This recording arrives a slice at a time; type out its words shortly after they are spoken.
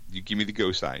You give me the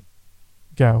go sign.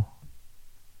 Go.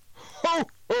 Ho,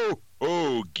 ho,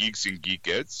 ho, geeks and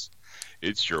geekettes.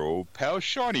 It's your old pal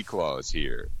Shawnee Claus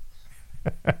here.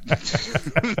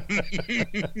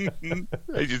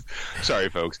 Sorry,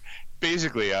 folks.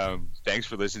 Basically, thanks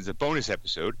for listening to the bonus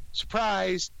episode.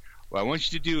 Surprise! What I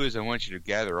want you to do is I want you to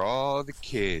gather all the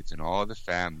kids and all the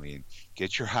family and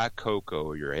get your hot cocoa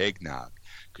or your eggnog,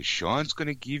 because Sean's going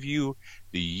to give you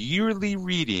the yearly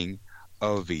reading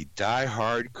of A Die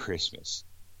Hard Christmas.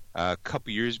 A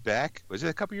couple years back, was it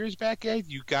a couple years back, Ed?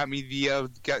 You got me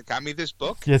got me this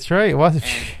book. That's right. It was.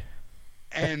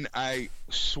 And I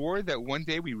swore that one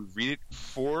day we would read it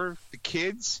for the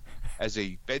kids as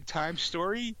a bedtime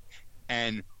story.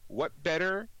 And what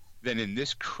better than in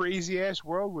this crazy-ass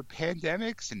world with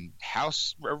pandemics and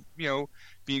house,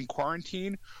 being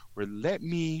quarantined, where let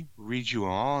me read you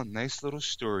all a nice little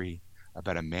story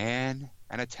about a man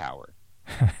and a tower.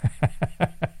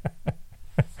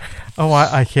 Oh,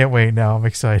 I can't wait now. I'm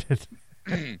excited.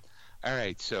 All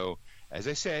right, so as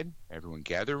I said, everyone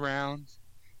gather around,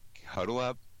 huddle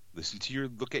up,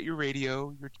 look at your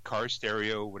radio, your car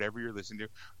stereo, whatever you're listening to,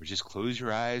 or just close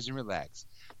your eyes and relax.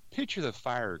 Picture the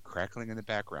fire crackling in the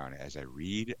background as I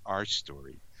read our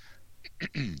story.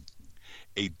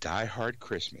 A Die Hard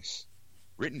Christmas,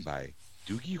 written by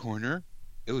Doogie Horner,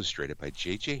 illustrated by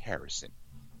J.J. Harrison.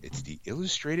 It's the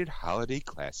illustrated holiday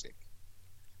classic.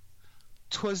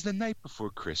 'Twas the night before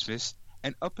Christmas,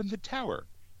 and up in the tower,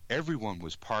 everyone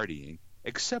was partying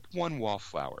except one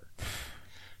wallflower.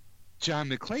 John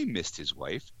McClane missed his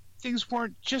wife. Things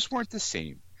weren't the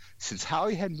same, since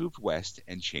Holly had moved west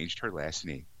and changed her last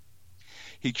name.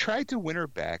 He tried to win her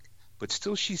back, but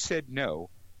still she said no,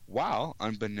 while,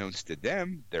 unbeknownst to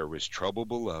them, there was trouble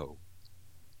below.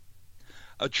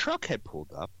 A truck had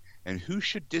pulled up, and who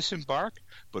should disembark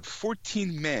but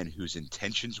 14 men whose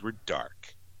intentions were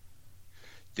dark.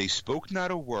 They spoke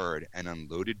not a word and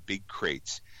unloaded big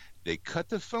crates. They cut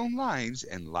the phone lines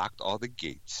and locked all the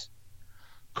gates.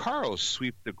 Carl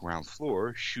swept the ground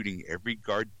floor, shooting every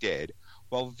guard dead,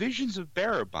 while visions of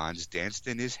bearer bonds danced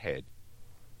in his head.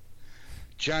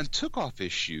 John took off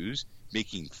his shoes,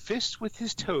 making fists with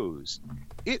his toes.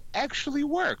 It actually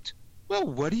worked. Well,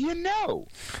 what do you know?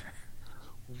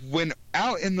 When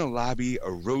out in the lobby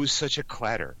arose such a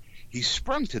clatter, he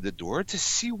sprung to the door to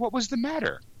see what was the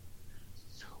matter.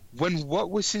 When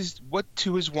what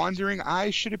to his wandering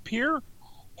eyes should appear?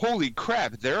 Holy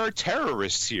crap, there are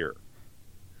terrorists here.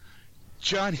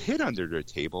 John hid under the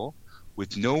table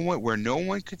with where no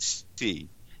one could see,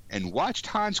 and watched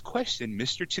Hans question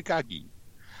Mr. Takagi.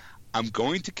 I'm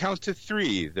going to count to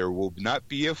 3. There will not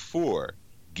be a 4.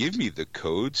 Give me the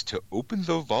codes to open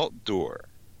the vault door.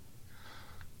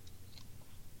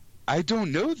 I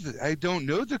don't know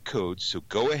the codes, so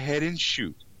go ahead and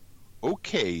shoot.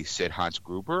 Okay, said Hans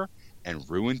Gruber, and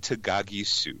ruined Takagi's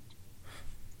suit.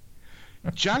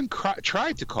 John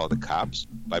tried to call the cops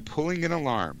by pulling an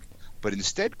alarm, but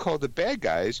instead called the bad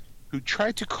guys who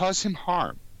tried to cause him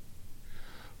harm.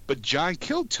 But John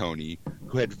killed Tony,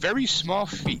 who had very small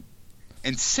feet,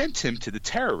 and sent him to the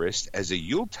terrorists as a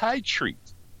Yuletide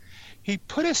treat. He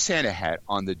put a Santa hat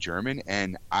on the German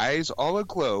and, eyes all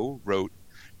aglow, wrote,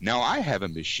 "Now I have a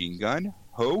machine gun,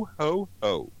 ho, ho,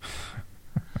 ho."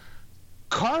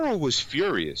 Carl was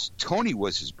furious. Tony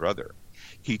was his brother.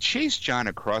 He chased John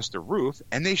across the roof,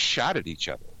 and they shot at each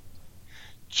other.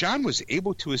 John was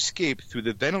able to escape through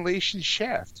the ventilation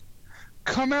shaft.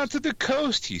 "Come out to the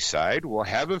coast," he sighed. "We'll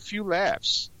have a few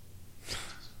laughs."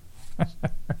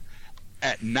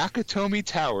 At Nakatomi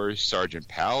Tower, Sergeant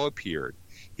Powell appeared.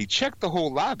 He checked the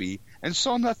whole lobby and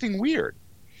saw nothing weird.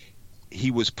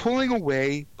 He was pulling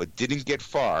away, but didn't get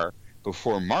far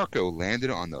before Marco landed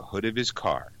on the hood of his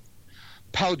car.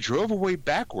 Powell drove away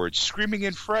backwards, screaming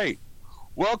in fright.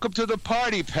 "Welcome to the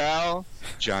party, pal!"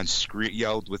 John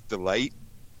yelled with delight.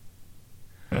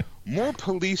 More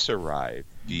police arrived,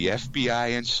 the FBI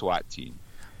and SWAT team,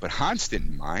 but Hans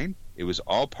didn't mind. It was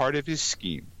all part of his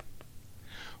scheme.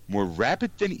 More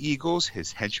rapid than eagles,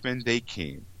 his henchmen they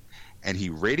came, and he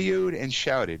radioed and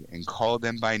shouted and called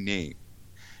them by name.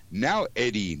 Now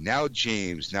Eddie, now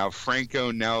James, now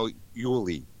Franco, now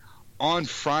Yuli, on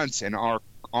Franz and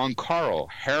on Carl,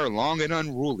 hair long and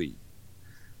unruly.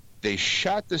 They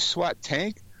shot the SWAT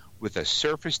tank with a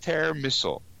surface-to-air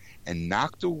missile and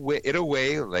knocked it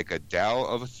away like a dow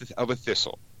of a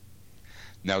thistle.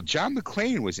 Now John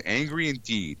McClane was angry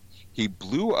indeed. He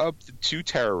blew up the 2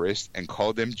 terrorists and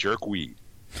called them jerkweed.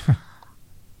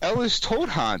 Ellis told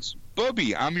Hans,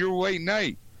 "Bubby, I'm your white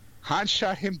knight." Hans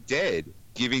shot him dead,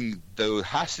 giving the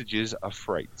hostages a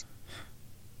fright.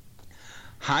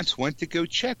 Hans went to go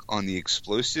check on the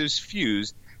explosives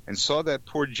fuse and saw that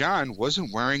poor John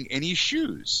wasn't wearing any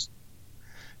shoes.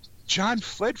 John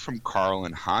fled from Carl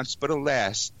and Hans, but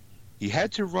alas, he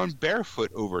had to run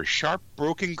barefoot over sharp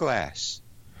broken glass.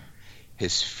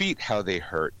 His feet, how they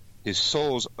hurt, his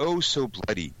soles oh so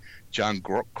bloody. John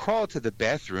crawled to the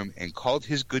bathroom and called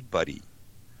his good buddy.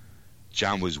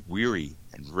 John was weary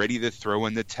and ready to throw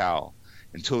in the towel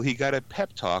until he got a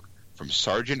pep talk from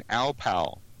Sergeant Al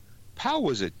Powell. Powell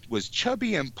was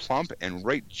chubby and plump and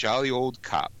right jolly old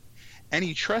cop, and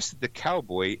he trusted the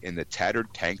cowboy in the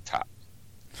tattered tank top.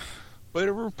 But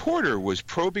a reporter was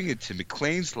probing into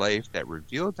McLean's life that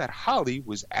revealed that Holly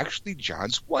was actually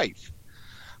John's wife.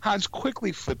 Hans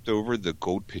quickly flipped over the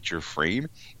gold picture frame.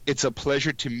 "It's a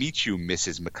pleasure to meet you,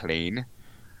 Mrs. McLean."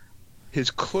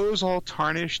 His clothes all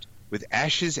tarnished with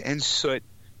ashes and soot,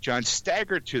 John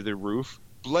staggered to the roof,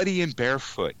 bloody and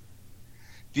barefoot.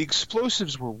 The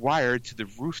explosives were wired to the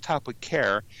rooftop with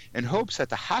care in hopes that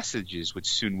the hostages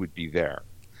would be there.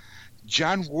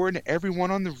 John warned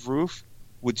everyone on the roof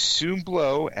would soon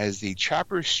blow as the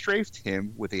chopper strafed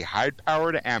him with a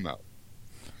high-powered ammo.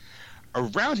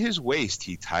 Around his waist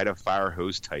he tied a fire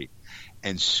hose tight,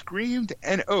 and screamed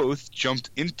an oath jumped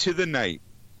into the night.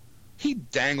 He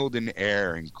dangled in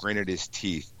air and gritted his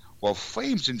teeth, while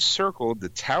flames encircled the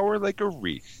tower like a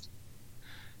wreath.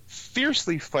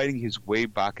 Fiercely fighting his way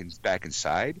back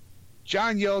inside,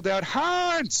 John yelled out,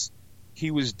 "Hans!"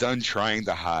 He was done trying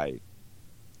to hide.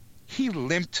 He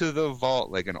limped to the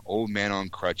vault like an old man on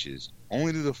crutches,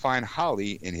 only to find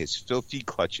Holly in his filthy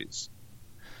clutches.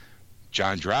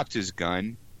 John dropped his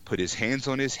gun, put his hands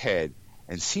on his head,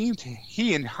 and seemed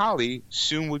he and Holly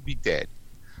soon would be dead.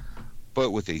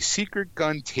 But with a secret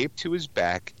gun taped to his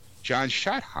back, John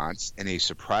shot Hans in a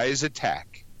surprise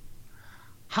attack.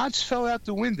 Hans fell out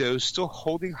the window, still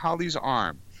holding Holly's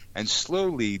arm, and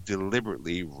slowly,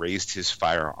 deliberately raised his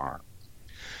firearm.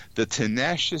 The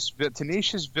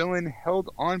tenacious villain held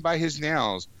on by his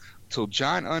nails till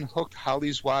John unhooked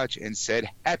Holly's watch and said,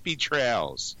 "Happy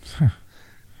trails."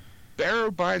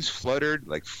 Barrow binds fluttered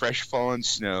like fresh fallen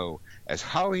snow as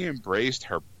Holly embraced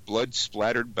her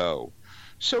blood-splattered bow.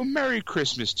 So Merry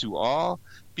Christmas to all,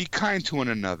 be kind to one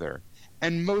another,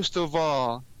 and most of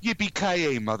all,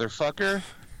 yippee-ki-yay, motherfucker.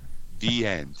 The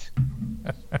end.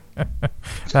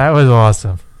 That was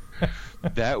awesome.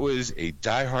 That was A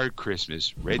Die Hard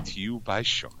Christmas, read to you by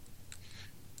Sean.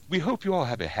 We hope you all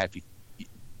have a happy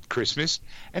Christmas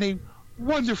and a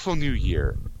wonderful New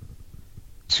Year.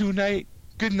 Tonight,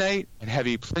 good night, and have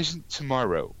a pleasant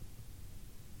tomorrow.